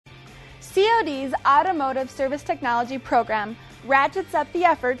COD's Automotive Service Technology program ratchets up the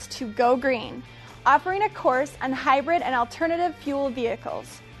efforts to go green, offering a course on hybrid and alternative fuel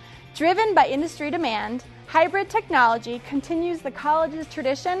vehicles. Driven by industry demand, hybrid technology continues the college's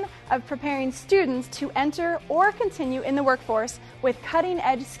tradition of preparing students to enter or continue in the workforce with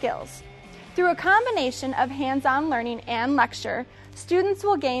cutting-edge skills. Through a combination of hands-on learning and lecture, students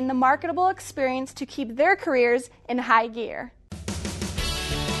will gain the marketable experience to keep their careers in high gear.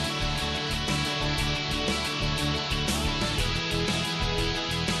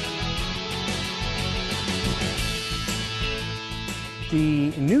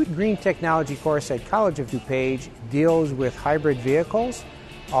 The new Green Technology course at College of DuPage deals with hybrid vehicles,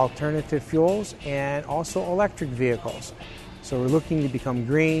 alternative fuels, and also electric vehicles. So we're looking to become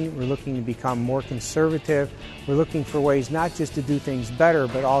green, we're looking to become more conservative, we're looking for ways not just to do things better,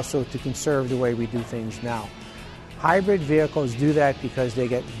 but also to conserve the way we do things now. Hybrid vehicles do that because they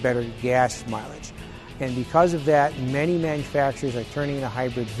get better gas mileage. And because of that, many manufacturers are turning to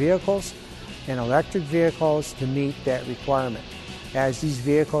hybrid vehicles and electric vehicles to meet that requirement. As these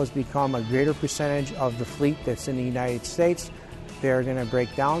vehicles become a greater percentage of the fleet that's in the United States, they're going to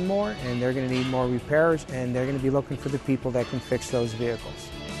break down more and they're going to need more repairs, and they're going to be looking for the people that can fix those vehicles.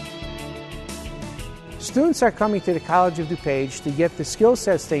 Students are coming to the College of DuPage to get the skill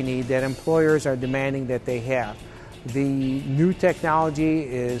sets they need that employers are demanding that they have. The new technology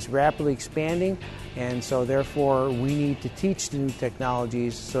is rapidly expanding, and so therefore we need to teach the new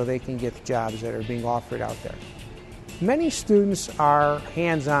technologies so they can get the jobs that are being offered out there. Many students are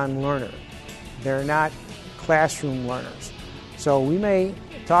hands-on learners. They're not classroom learners. So we may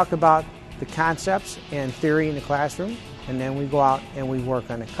talk about the concepts and theory in the classroom, and then we go out and we work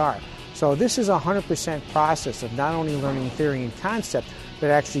on the car. So this is a 100% process of not only learning theory and concept,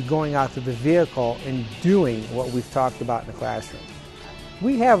 but actually going out to the vehicle and doing what we've talked about in the classroom.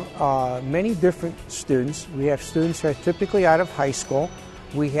 We have many different students. We have students who are typically out of high school.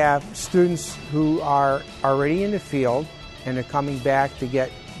 We have students who are already in the field and are coming back to get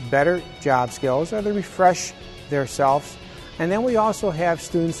better job skills or to refresh themselves. And then we also have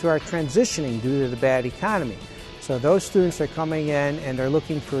students who are transitioning due to the bad economy. So those students are coming in and they're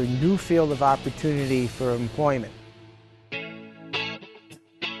looking for a new field of opportunity for employment.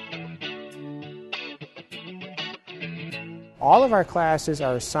 All of our classes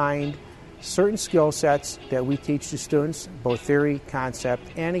are assigned certain skill sets that we teach the students, both theory, concept,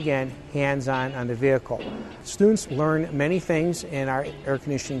 and again, hands-on on the vehicle. Students learn many things in our air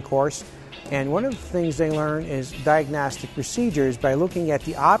conditioning course, and one of the things they learn is diagnostic procedures by looking at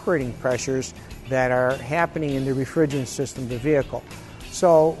the operating pressures that are happening in the refrigerant system of the vehicle.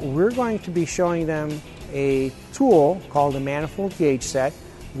 So we're going to be showing them a tool called a manifold gauge set,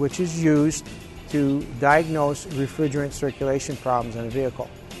 which is used to diagnose refrigerant circulation problems in a vehicle.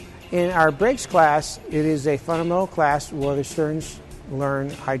 In our brakes class, it is a fundamental class where the students learn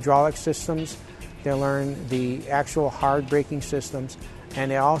hydraulic systems, they learn the actual hard braking systems, and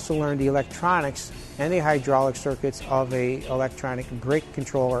they also learn the electronics and the hydraulic circuits of an electronic brake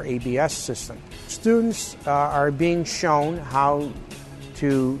control or ABS system. Students are being shown how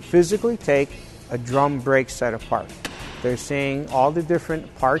to physically take a drum brake set apart. They're seeing all the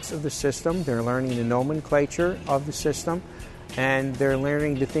different parts of the system, they're learning the nomenclature of the system, and they're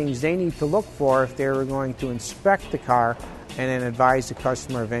learning the things they need to look for if they were going to inspect the car and then advise the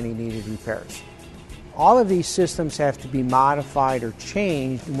customer of any needed repairs. All of these systems have to be modified or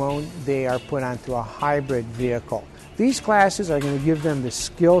changed when they are put onto a hybrid vehicle. These classes are going to give them the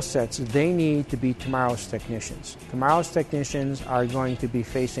skill sets they need to be tomorrow's technicians. Tomorrow's technicians are going to be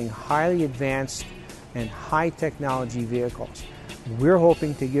facing highly advanced and high technology vehicles. We're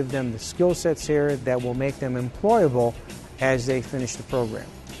hoping to give them the skill sets here that will make them employable as they finish the program.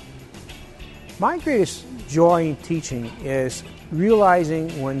 My greatest joy in teaching is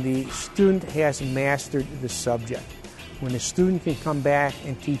realizing when the student has mastered the subject, when the student can come back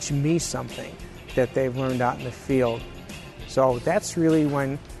and teach me something that they've learned out in the field. So that's really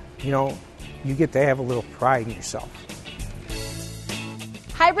when, you get to have a little pride in yourself.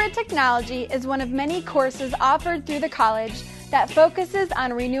 Hybrid technology is one of many courses offered through the college that focuses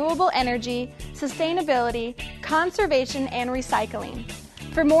on renewable energy, sustainability, conservation, and recycling.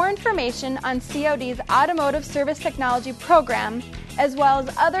 For more information on COD's Automotive Service Technology program, as well as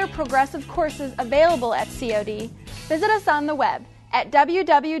other progressive courses available at COD, visit us on the web at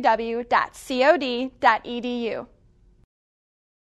www.cod.edu.